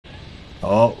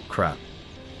Oh crap.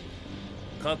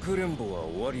 かくれんぼは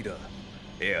終わりだ、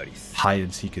エアリス。 Hide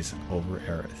and seek is over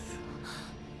Aerith.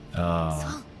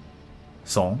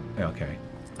 Song? Okay.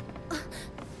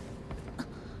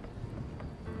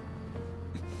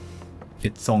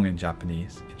 It's song in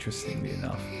Japanese, interestingly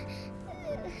enough.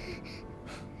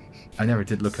 I never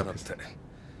did look up his...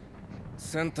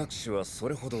 選択肢はそ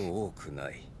れほど多く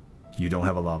ない。 You don't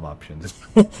have a lot of options.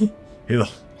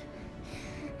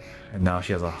 And now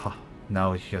she has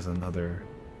another...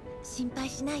 心配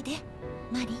しないで、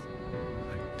マリン。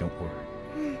 Don't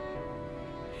worry.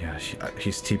 Yeah,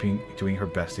 she's doing her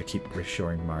best to keep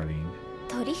reassuring Marlene.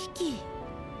 取引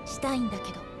したいんだ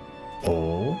けど。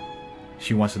 Oh?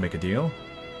 She wants to make a deal?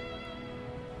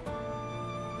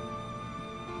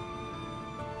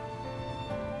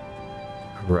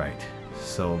 Right.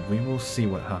 So we will see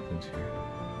what happens here.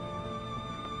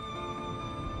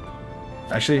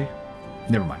 Actually,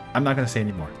 never mind. I'm not going to say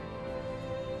anymore.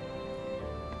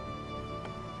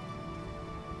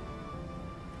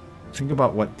 Think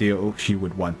about what deal she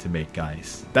would want to make,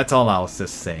 guys. That's all I'll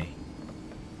just say.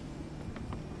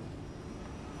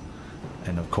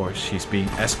 And of course, she's being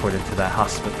escorted to that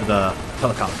hospital, the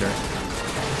helicopter.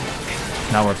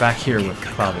 Now we're back here with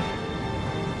Clouded.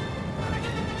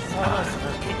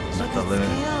 Not the limit.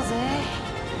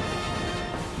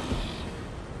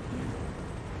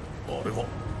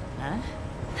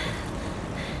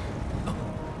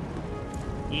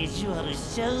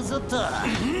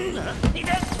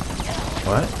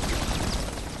 What?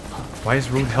 Why is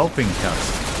Rude helping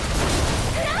us?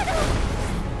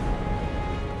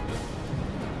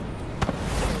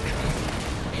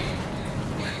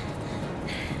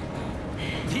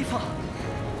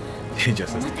 He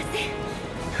just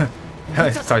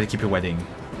sorry to keep you waiting.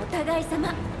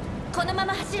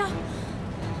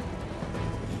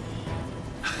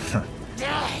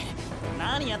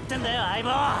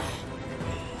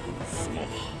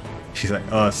 She's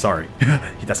like, sorry.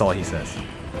 That's all he says.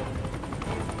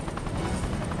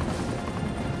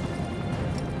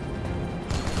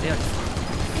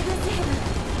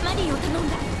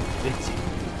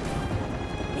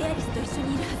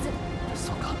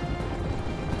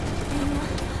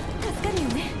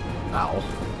 Ow.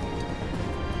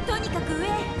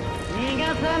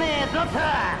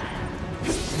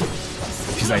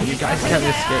 She's like, you guys can't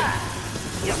escape.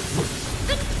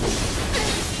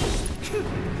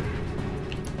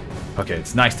 Okay,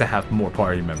 it's nice to have more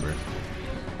party members.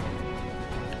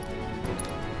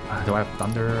 Do I have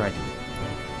thunder? I do.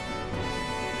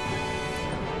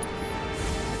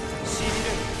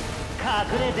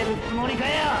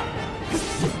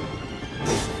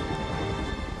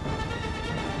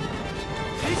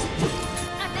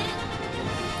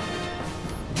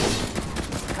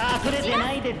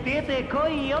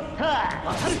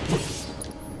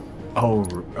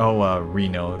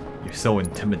 Reno, you're so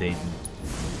intimidating.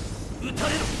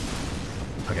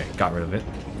 Okay, got rid of it.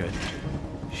 Good.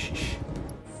 Sheesh.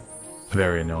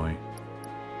 Very annoying.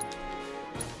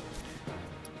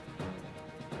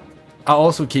 I'll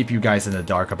also keep you guys in the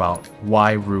dark about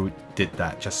why Root did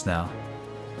that just now.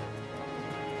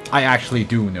 I actually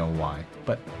do know why,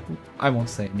 but I won't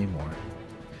say anymore.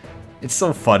 It's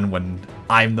so fun when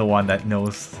I'm the one that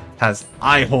knows,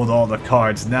 I hold all the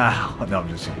cards now. No, I'm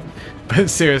just kidding. But in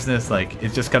seriousness, like,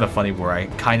 it's just kind of funny where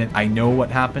I know what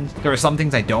happened. There are some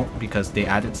things I don't because they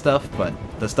added stuff, but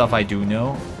the stuff I do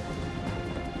know,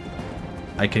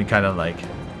 I can kind of like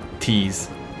tease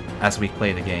as we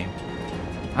play the game.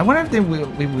 I wonder if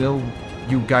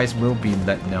you guys will be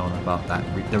let know about that,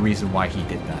 the reason why he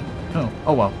did that.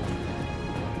 Oh well.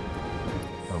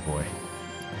 Oh boy.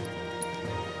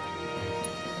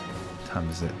 What time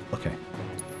is it? Okay.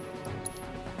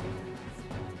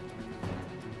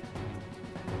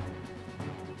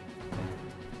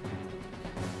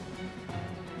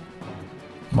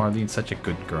 Marlene's such a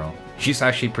good girl. She's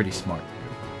actually pretty smart.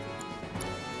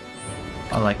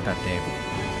 I like that Dave.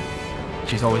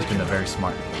 She's always been a very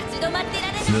smart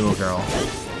little girl.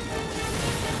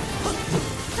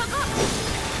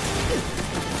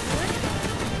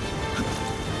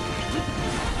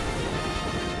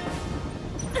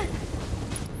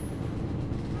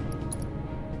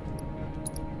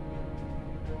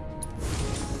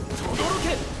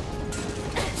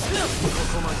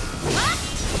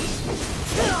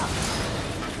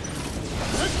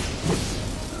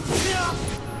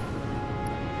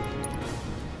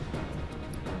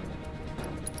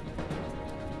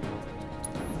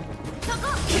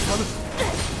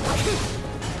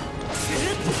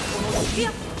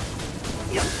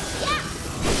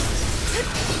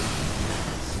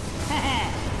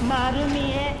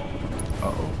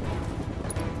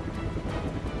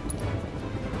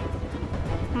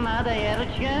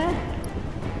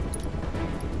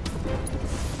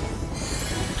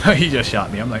 He just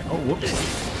shot me. I'm like, oh, whoops.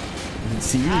 Didn't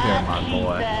see you there, my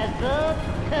boy.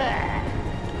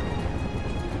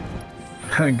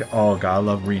 Oh god, I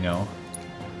love Reno.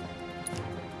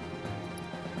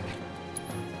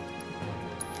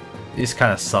 This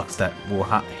kind of sucks that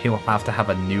he'll have to have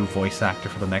a new voice actor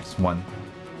for the next one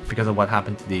because of what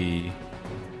happened to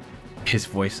his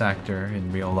voice actor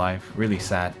in real life. Really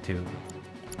sad too.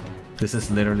 This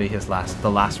is literally the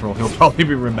last role he'll probably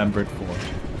be remembered for.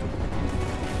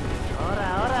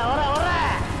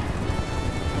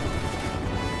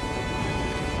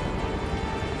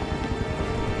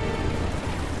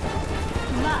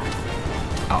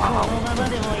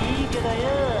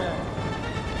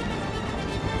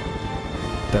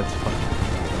 That's funny.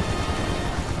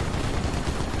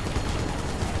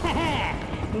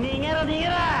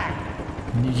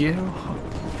 Nigero?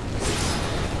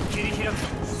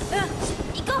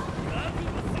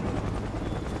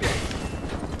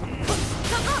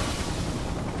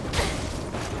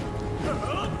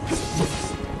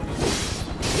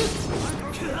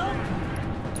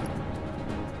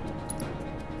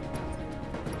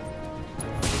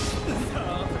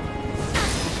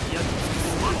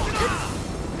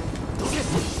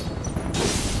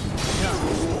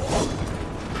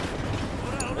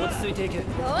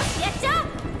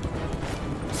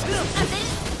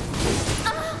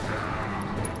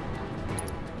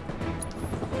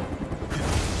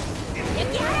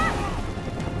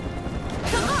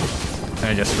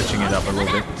 And just switching it up a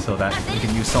little bit so that we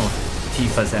can use some of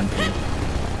Tifa's MP.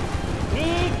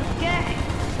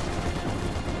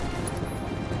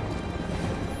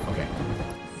 Okay.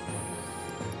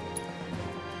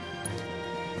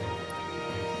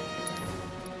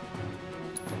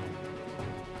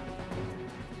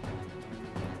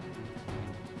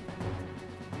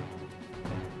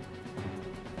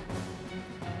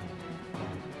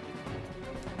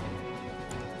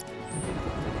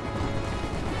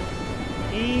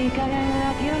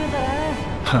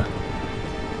 Huh.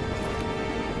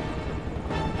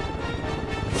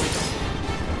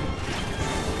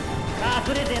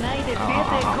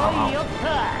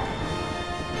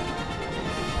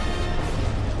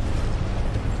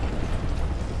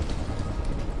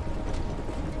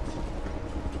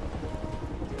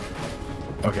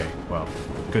 Okay, well,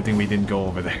 good thing we didn't go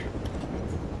over there.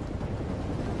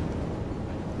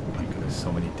 Oh my goodness,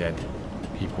 so many dead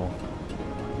people.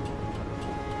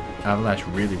 Avalanche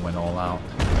really went all out.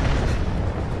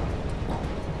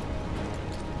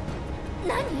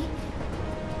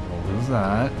 What was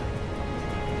that?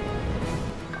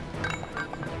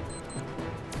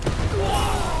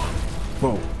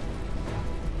 Whoa.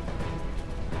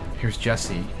 Here's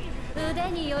Jesse.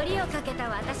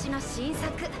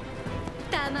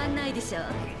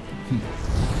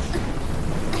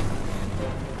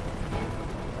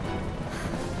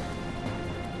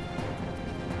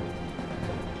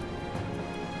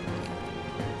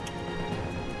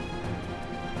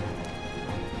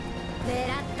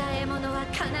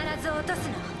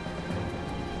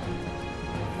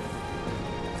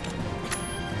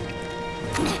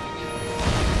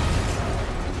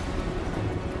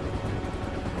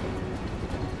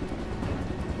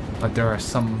 But there are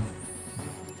some...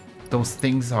 Those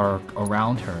things are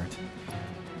around her.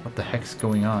 What the heck's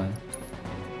going on?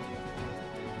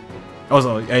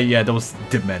 Also, yeah, those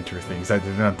Dementor things. They're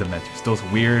not Dementors. Those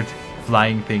weird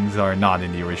flying things are not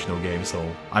in the original game, so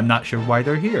I'm not sure why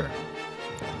they're here.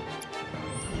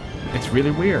 It's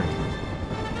really weird.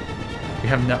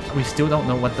 We still don't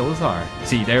know what those are.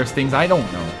 See, there's things I don't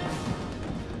know.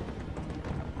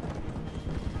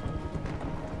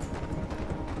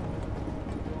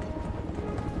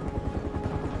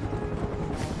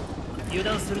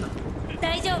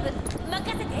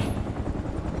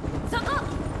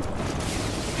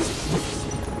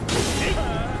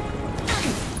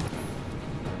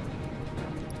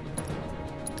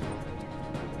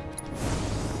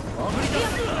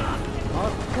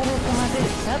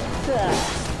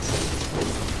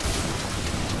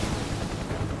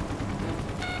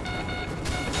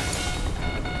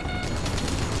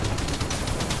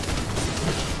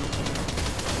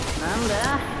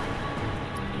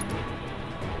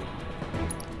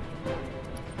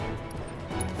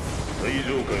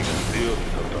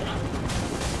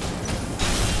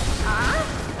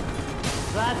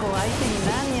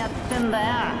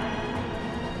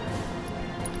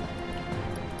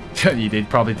 They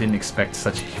probably didn't expect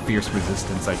such fierce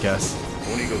resistance, I guess.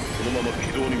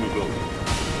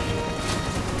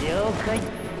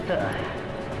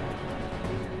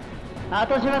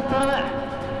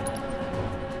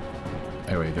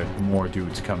 Anyway, there's more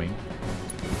dudes coming.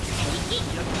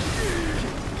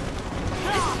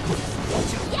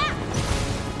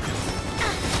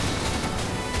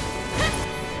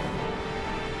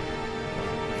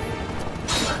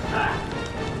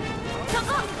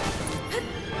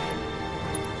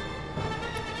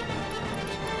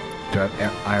 Do I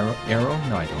have arrow?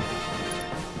 No, I don't.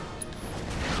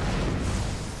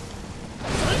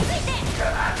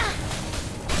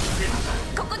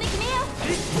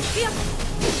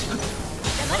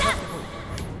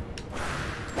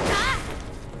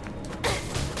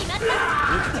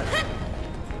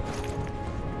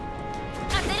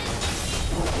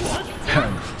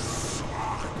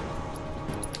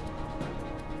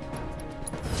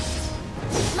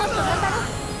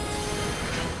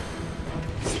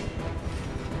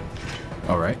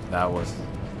 Alright, that was...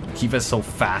 Kiva's so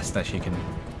fast that she can...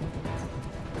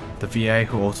 The VI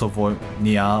who also voiced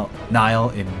Nile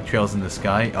in Trails in the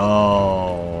Sky?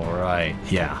 Oh, right,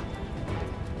 yeah.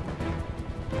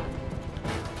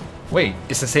 Wait,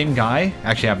 it's the same guy?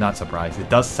 Actually, I'm not surprised. It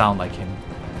does sound like him.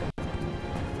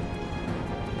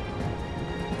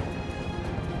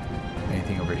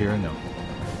 Anything over here? No.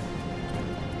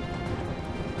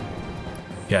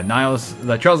 Yeah,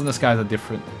 the Trails in the Sky is a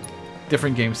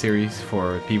different game series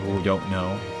for people who don't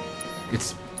know.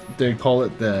 They call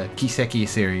it the Kiseki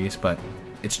series, but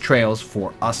it's Trails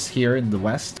for us here in the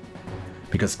West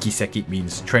because Kiseki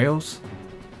means trails.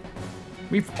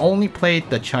 We've only played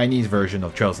the Chinese version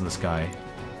of Trails in the Sky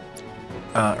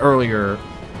earlier,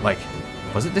 like,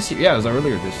 was it this year? Yeah, it was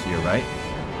earlier this year, right?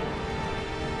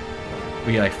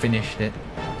 We like finished it,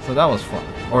 so that was fun.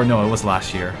 Or no, it was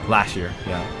last year. Last year,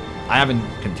 yeah. I haven't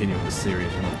continued the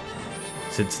series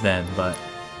since then, but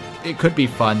it could be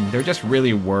fun. They're just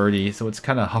really wordy, so it's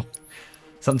kind of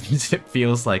sometimes it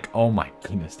feels like, oh my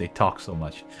goodness, they talk so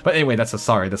much. But anyway, that's a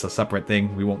separate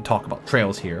thing. We won't talk about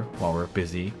Trails here while we're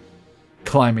busy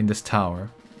climbing this tower.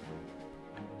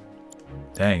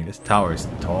 Dang, this tower is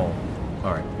tall.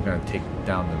 All right, we're gonna take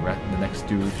down the next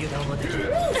dude.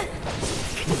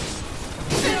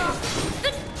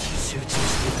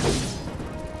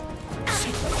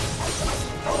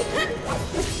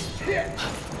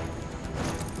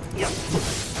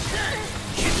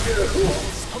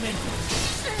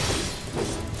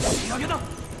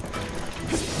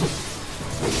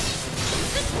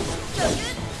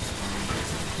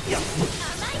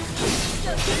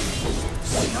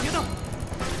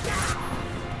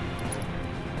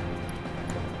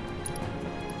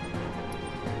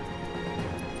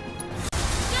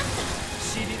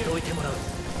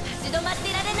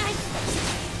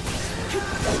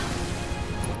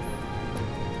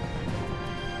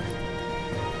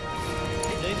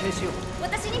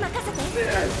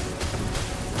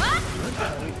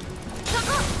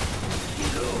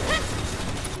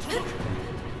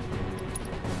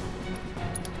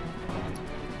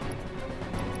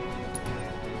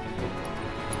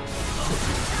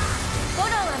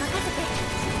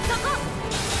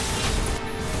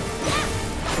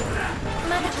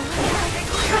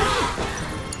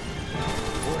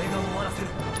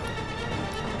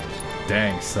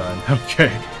 Dang, son.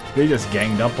 Okay. They just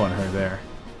ganged up on her there.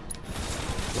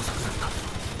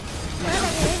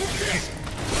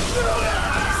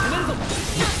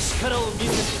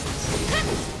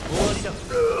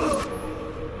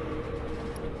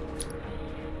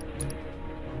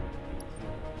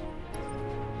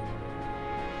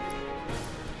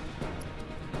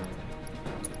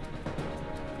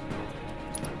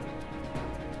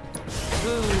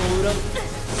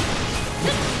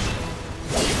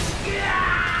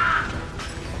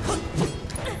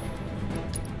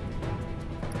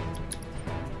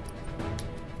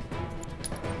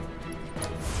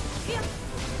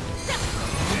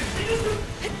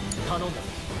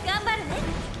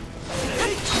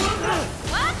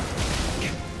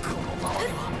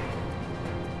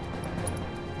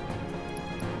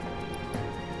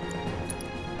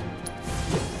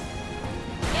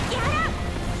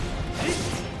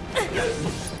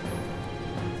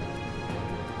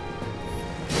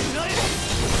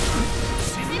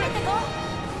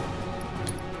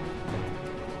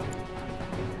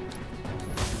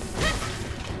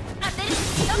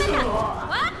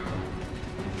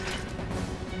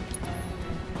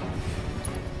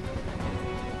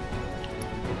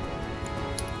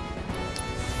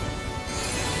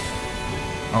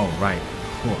 Oh, right.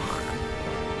 Whew.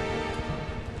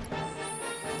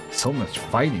 So much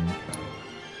fighting.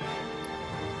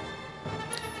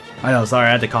 I know, sorry,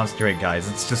 I had to concentrate, guys.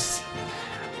 It's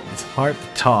hard to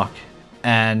talk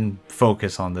and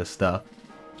focus on this stuff.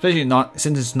 Especially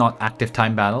since it's not active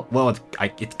time battle. Well,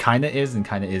 it kind of is and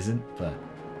kind of isn't, but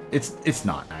It's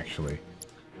not actually.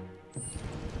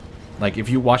 Like if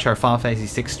you watch our Final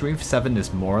Fantasy VI stream, 7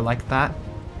 is more like that,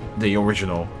 the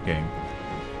original game.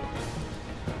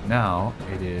 Now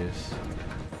it is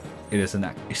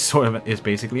it's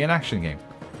basically an action game.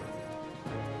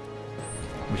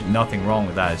 Which nothing wrong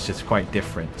with that. It's just quite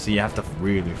different. So you have to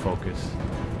really focus.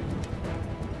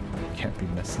 Can't be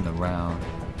messing around.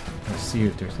 Let's see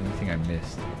if there's anything I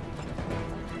missed.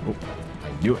 Oh,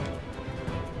 I knew it.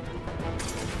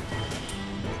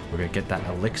 We're gonna get that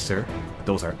elixir.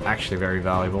 Those are actually very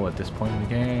valuable at this point in the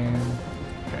game.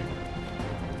 Okay.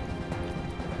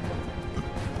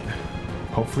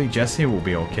 Hopefully Jesse will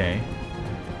be okay.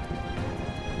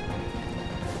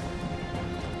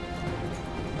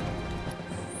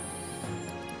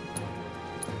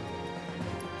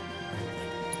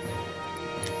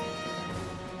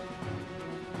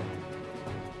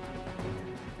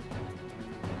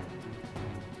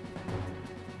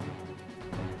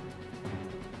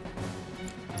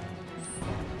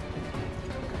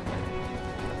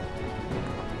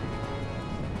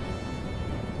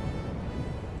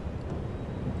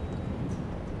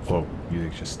 Whoa,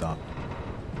 music just stopped.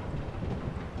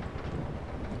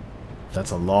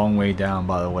 That's a long way down,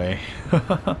 by the way.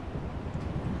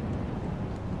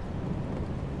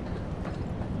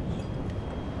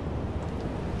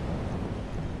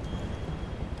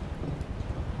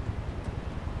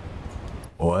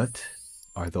 What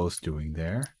are those doing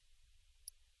there?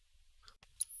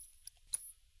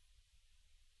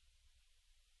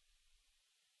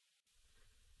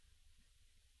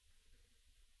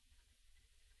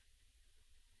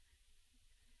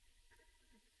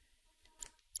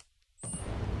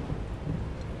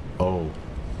 Oh,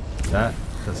 that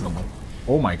doesn't...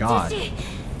 Oh my god.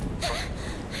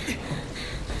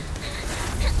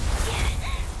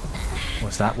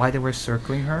 Was that why they were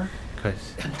circling her?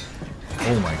 Because...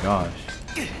 Oh my gosh.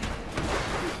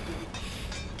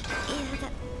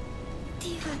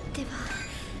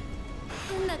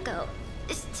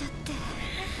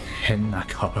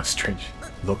 Henna strange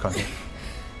look on it.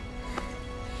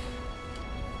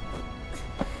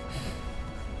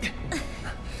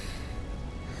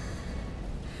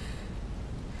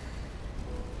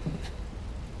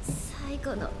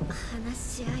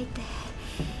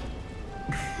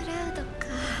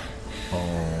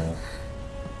 Oh.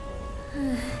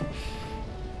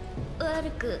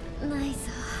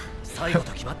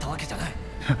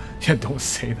 Yeah, don't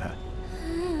say that.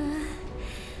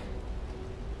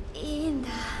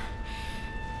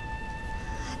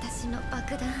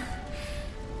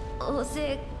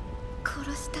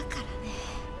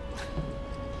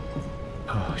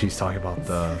 Oh, she's talking about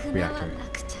the reactor.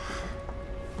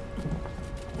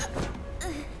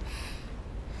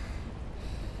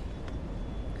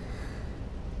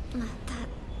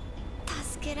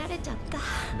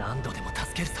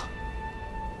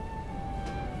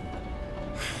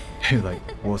 He's like,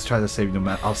 well, let's try to save no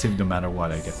matter. I'll save no matter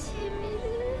what, I guess.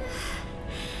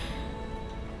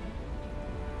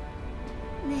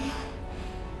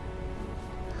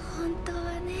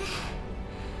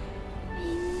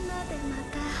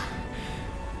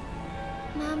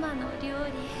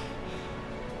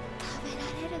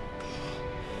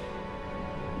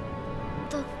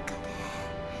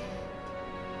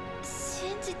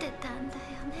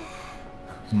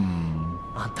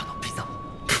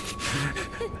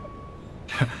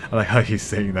 I like how he's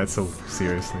saying that so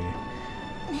seriously.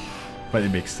 But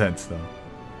it makes sense though,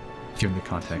 given the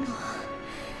context.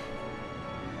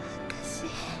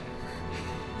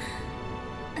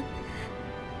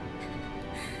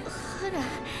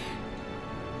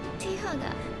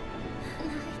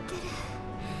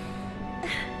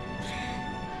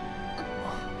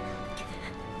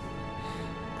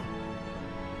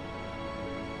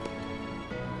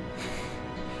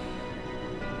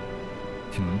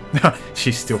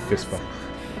 She's still fist bump.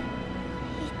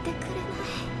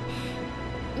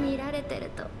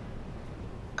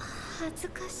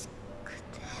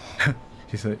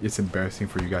 She said it's embarrassing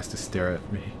for you guys to stare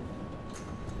at me.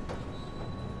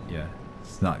 Yeah,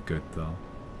 it's not good though.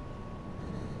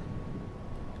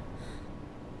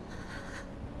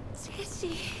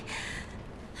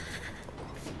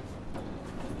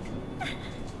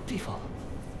 Tifa.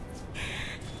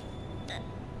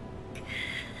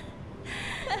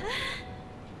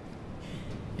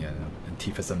 Yeah, and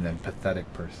Tifa's an empathetic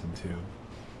person too.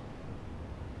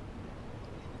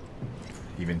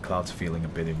 Even Cloud's feeling a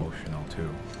bit emotional too.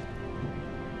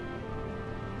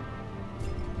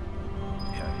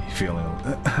 Yeah, he's feeling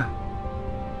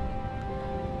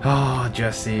oh,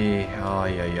 Jesse.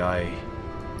 Ay, ay, ay.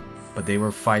 But they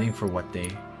were fighting for what they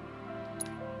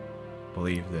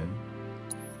believed in.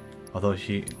 Although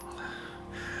she...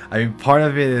 I mean, part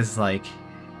of it is like,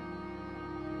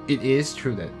 it is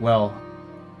true that, well,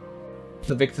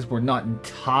 the victims were not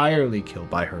entirely killed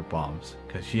by her bombs,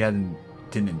 because she didn't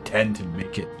intend to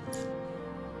make it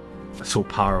so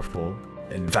powerful.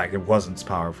 In fact, it wasn't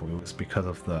powerful. It was because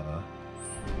of the.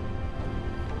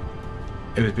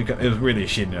 It was really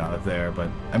shitting out of there, but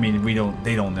I mean,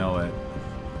 they don't know it.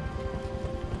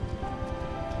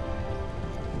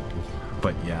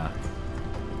 But yeah.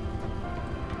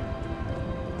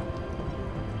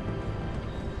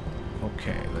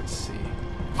 Okay, let's see.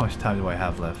 How much time do I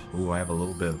have left? Ooh, I have a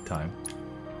little bit of time.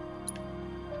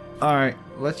 Alright,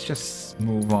 let's just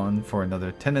move on for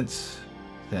another tenants.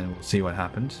 Then we'll see what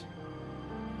happens.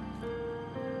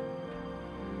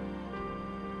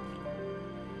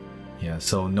 Yeah,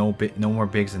 so no more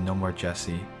Biggs and no more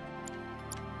Jesse.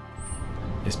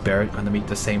 Is Barrett gonna meet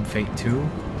the same fate too?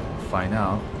 We'll find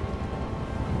out.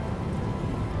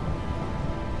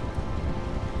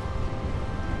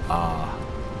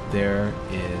 There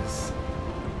is,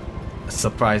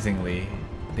 surprisingly,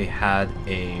 they had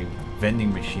a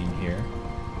vending machine here.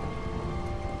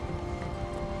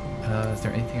 Is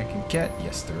there anything I can get?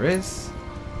 Yes, there is.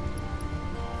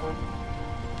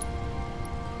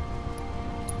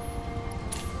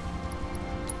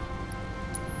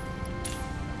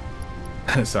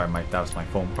 Sorry, that was my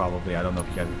phone probably. I don't know if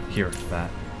you can hear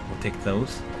that. We'll take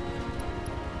those.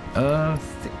 I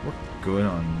think we're good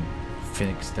on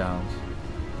Phoenix Downs.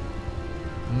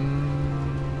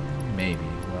 Maybe.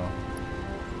 Well,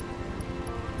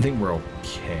 I think we're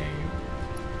okay.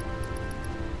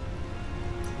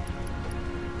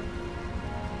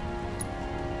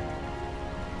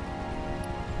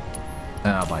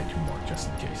 And I'll buy 2 more just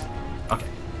in case. Okay.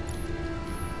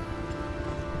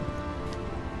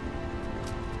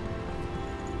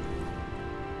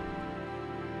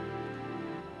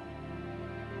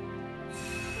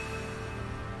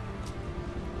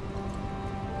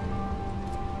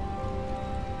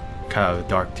 Kind of a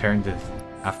dark turn to,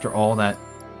 after all the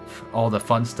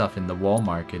fun stuff in the wall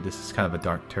market, this is kind of a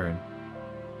dark turn.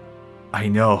 I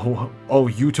know. Oh,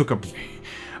 you took a.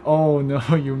 Oh no,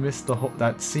 you missed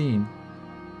that scene.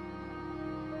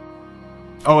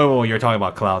 Oh, wait, you're talking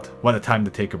about Cloud. What a time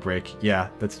to take a break. Yeah,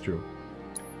 that's true.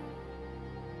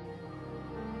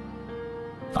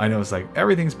 I know, it's like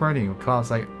everything's burning. Cloud's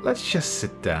like, let's just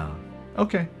sit down.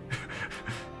 Okay.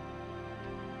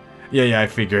 Yeah, I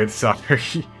figured.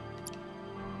 Sorry.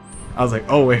 I was like,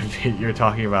 oh wait, you're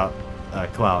talking about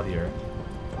Cloud here.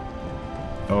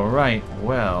 Alright,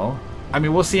 well, I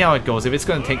mean, we'll see how it goes. If it's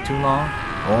gonna take too long,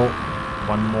 oh,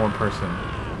 one more person.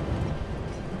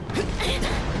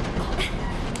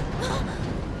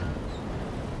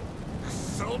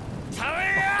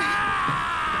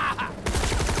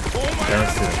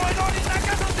 There's it.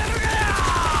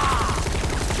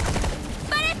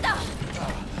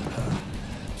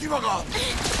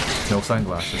 No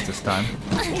sunglasses this time.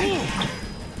 Be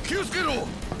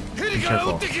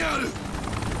careful.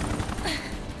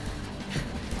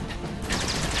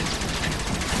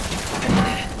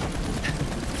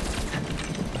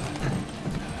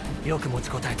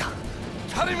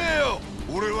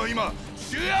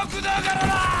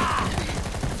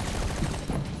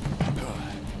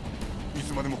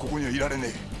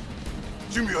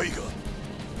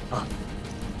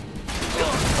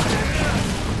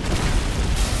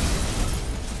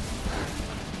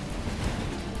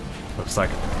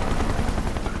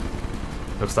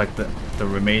 Looks like the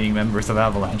remaining members of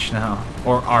Avalanche now,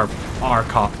 or our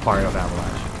cop part of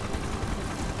Avalanche.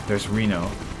 There's Reno.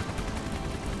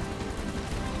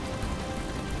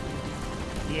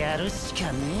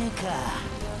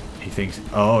 He thinks,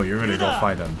 oh, you're gonna go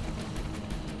fight him.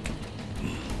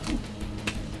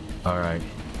 Alright.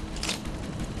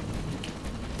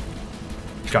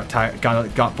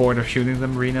 Got bored of shooting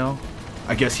them, Reno?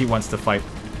 I guess he wants to fight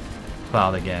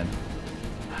Cloud again.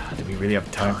 Do we really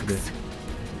have time for this?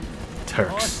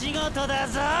 Turks.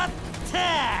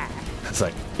 It's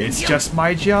like, it's just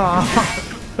my job.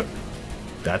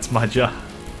 That's my job.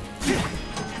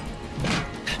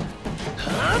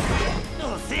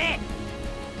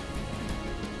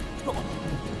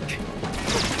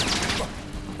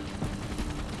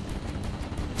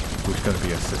 Who's gonna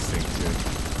be assisting too?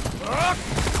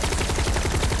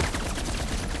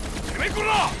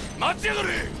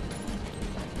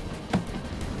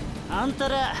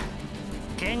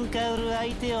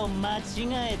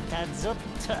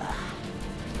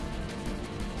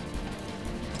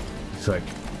 It's like,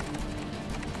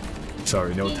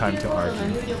 sorry, no time to argue.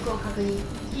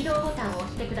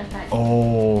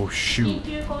 Oh shoot.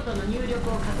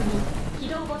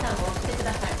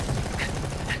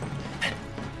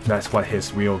 That's what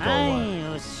his real goal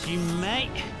was. He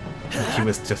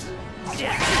was just...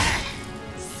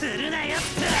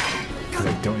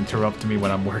 Like, don't interrupt me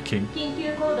when I'm working.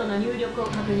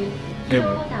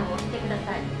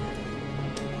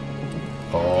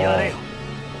 Oh.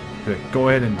 Good. Go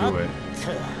ahead and do it.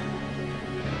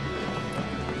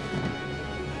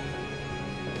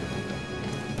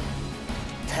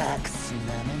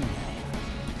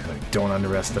 Good. Don't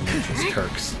underestimate these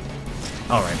Turks.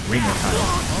 Alright, Remake time.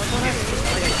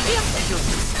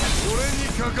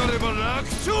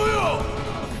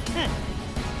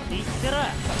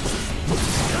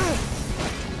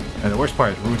 And the worst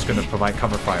part is Root's gonna provide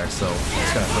cover fire, so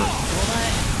it's gonna hurt.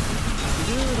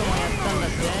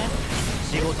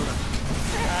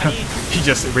 He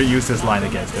just reused his line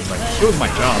against him, like, it was my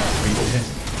job.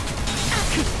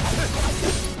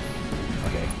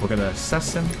 Okay, we're gonna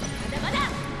assess him.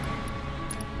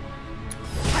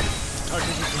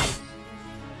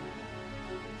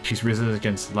 She's resistant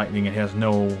against lightning and he has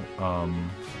no,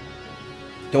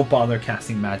 don't bother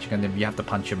casting magic on him, you have to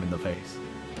punch him in the face.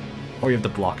 Or you have to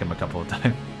block him a couple of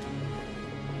times.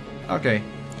 Okay.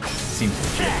 Seems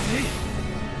legit.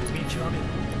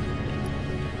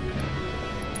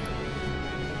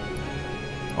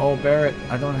 Oh, Barrett,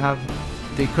 I don't have...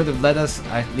 They could have let us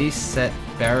at least set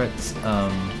Barrett's,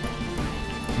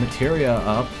 materia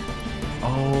up.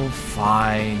 Oh,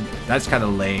 fine. That's kind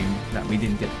of lame that we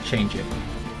didn't get to change it.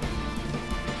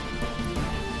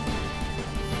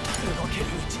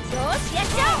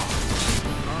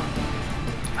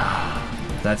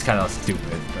 That's kind of stupid,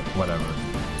 but whatever.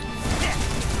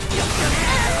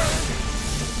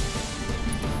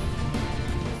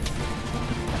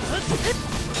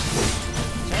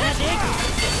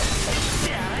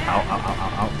 Ow, ow, ow,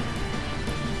 ow, ow.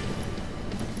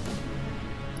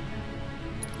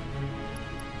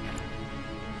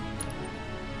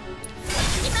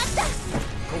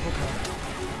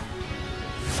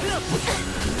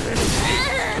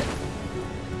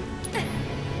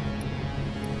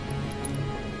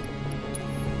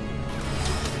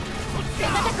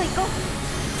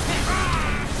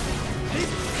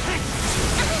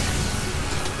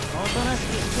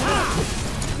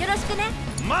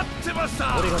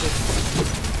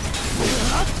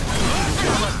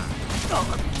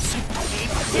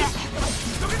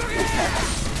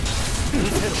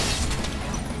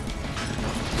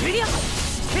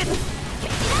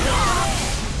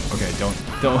 Okay,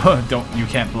 don't, you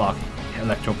can't block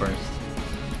Electro Burst.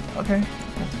 Okay,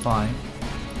 that's fine.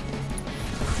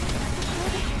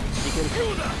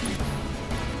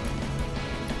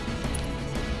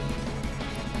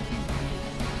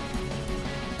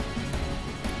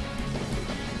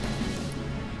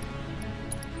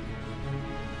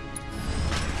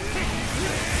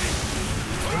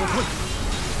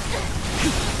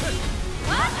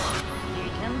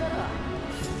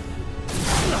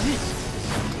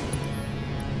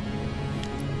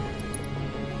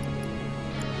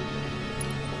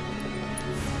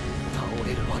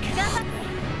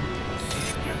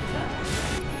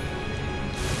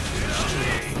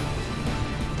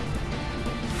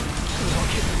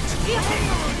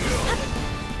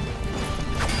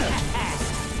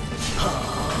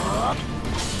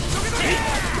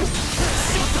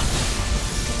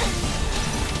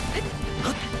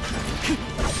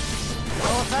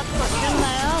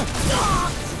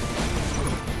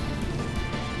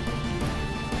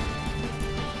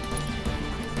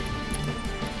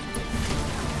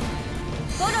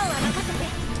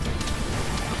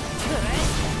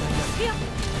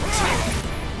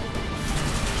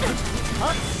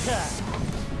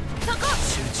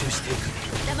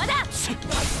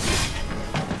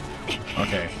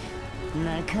 Okay.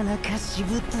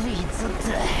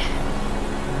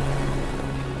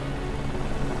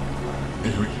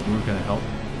 Is Root gonna help?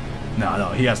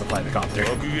 No, he has to fly the copter.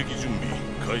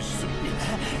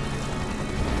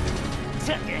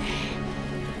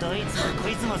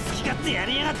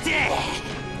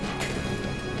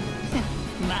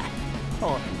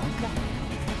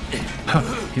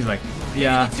 He's like,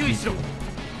 yeah.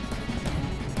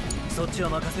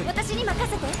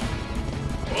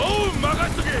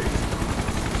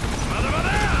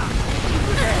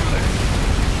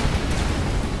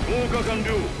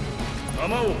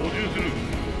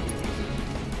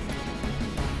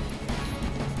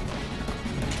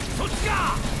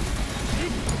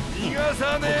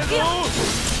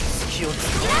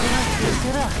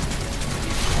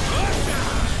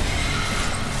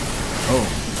 Oh,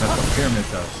 that's what Pyramid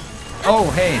does.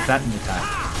 Oh, hey, that's an attack.